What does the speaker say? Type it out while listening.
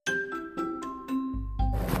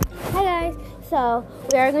So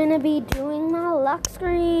we are going to be doing my lock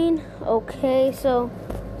screen. Okay, so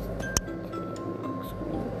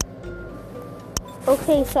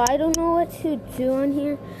I don't know what to do on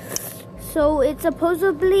here. So it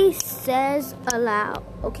supposedly says allow.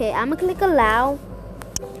 Okay, I'm gonna click allow.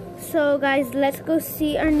 So guys, let's go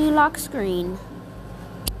see our new lock screen.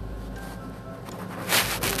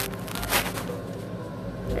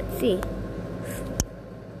 Let's see.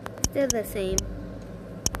 Still the same.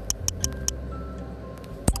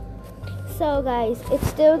 So guys, it's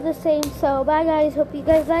still the same. So bye guys, hope you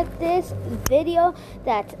guys like this video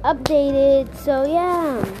that's updated. So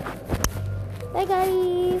yeah, bye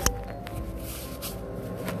guys,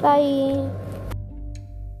 bye.